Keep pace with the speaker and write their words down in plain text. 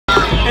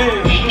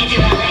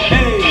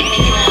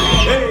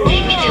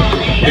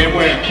And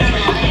where?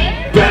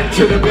 Back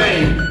to the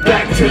bay,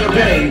 back to the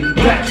bay,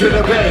 back to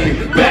the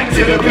bay, back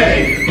to the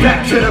bay,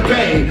 back to the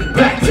bay,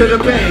 back to the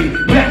bay,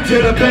 back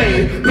to the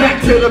bay,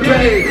 back to the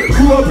bay.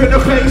 Grew up in the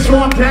bay, so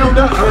I'm down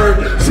to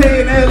earth.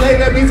 Saying LA,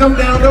 that means I'm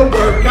down to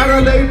work. Got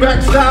a laid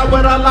back style,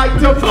 but I like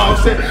to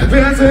floss it.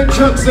 Vans and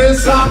chucks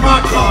inside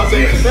my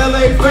closet.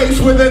 LA face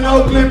with an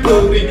Oakland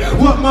booty.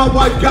 What my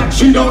wife got,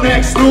 she don't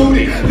act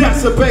snooty.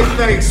 That's a big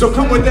thing, so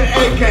come with the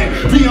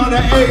AK. Be on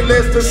the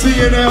A-list to see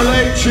an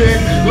LA chick.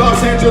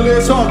 Los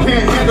Angeles, all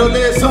can't handle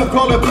it. Some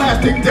call it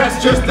plastic,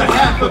 that's just the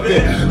half of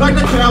it. Like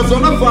the cows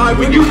on the vibe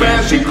when you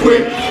mash it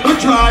quick. The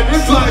drive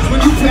and flies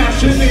when you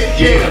passionate,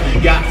 yeah.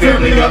 Got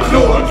family up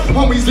north,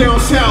 homies down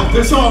south,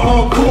 it's all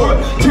home court.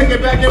 Take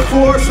it back and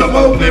forth, some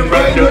Oakland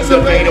Raiders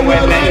evade to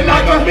LA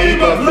like a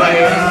Beaver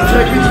player.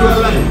 Take me to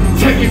LA,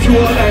 take me to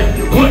LA.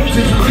 What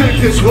did you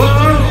think this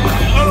was?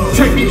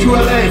 Take me to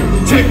LA,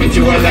 take me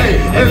to LA.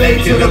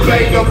 LA to the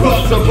bay, the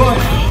bus, the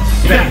bus.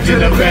 Back to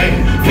the bay,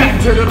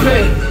 back to the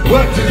bay.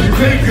 What did you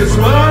think this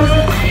was?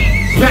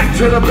 Back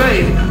to the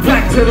bay,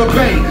 back to the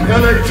bay,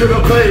 LA to the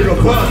bay, the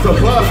bus, the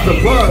bus, the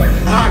bus.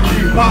 I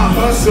keep my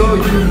hustle,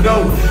 you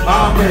know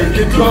I'll make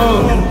it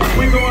go.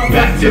 We going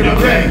back to the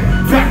bay,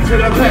 back to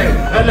the bay,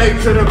 LA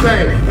to the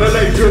bay,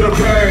 LA to the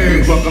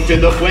bay. Welcome to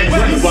the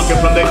West, walking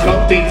from the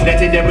coast, things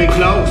legendary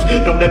clothes,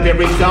 from the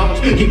very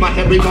zones. Keep my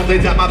heavy bones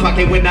inside my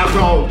pocket when I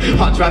roll.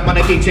 Hot drive on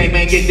the keychain,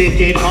 man, get this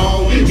kid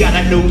home. Got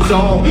a new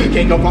soul,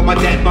 can't go from my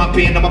dad, my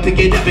pen, I'ma pick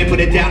it up and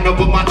put it down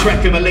over my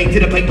track. From LA to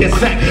the bay, get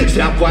sack,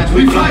 Southwise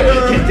we fly.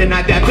 Can't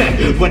deny that back,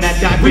 when I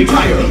die,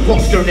 retire.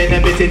 Won't turn in a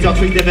visit, I'll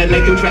treat them in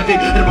LA through traffic.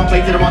 In the wrong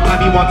place at the wrong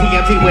time, you want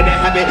TMT with a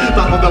habit.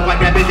 Follow the white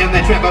rabbit down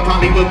that trap, I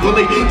probably will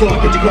bully.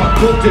 Talk at your car,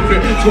 pull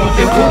different, talk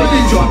and bully.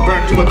 Talk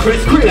burn to a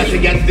crisp, that's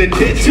against the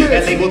ditch.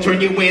 And they will turn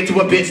you into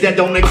a bitch that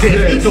don't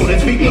exist. So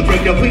let's speak,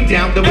 break the week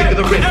down, the week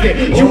of the wrist.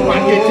 You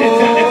might get tits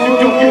out if you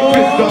don't get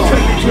pissed off.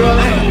 Take me to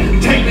LA,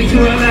 take me to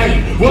LA.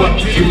 What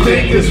did you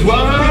think this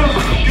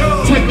was?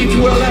 Take me to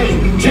LA,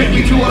 take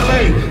me to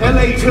LA.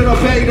 LA to the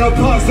bay, the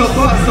bus, the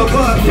bus, the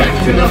bus.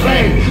 Back to the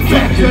bay,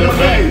 back to the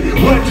bay.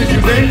 What did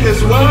you think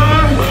this was?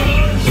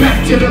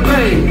 Back to the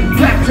bay,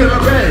 back to the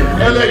bay.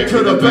 LA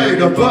to the bay,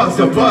 the bus,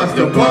 the bus,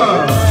 the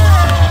bus.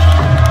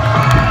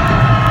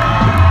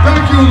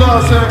 Thank you,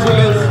 Los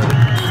Angeles.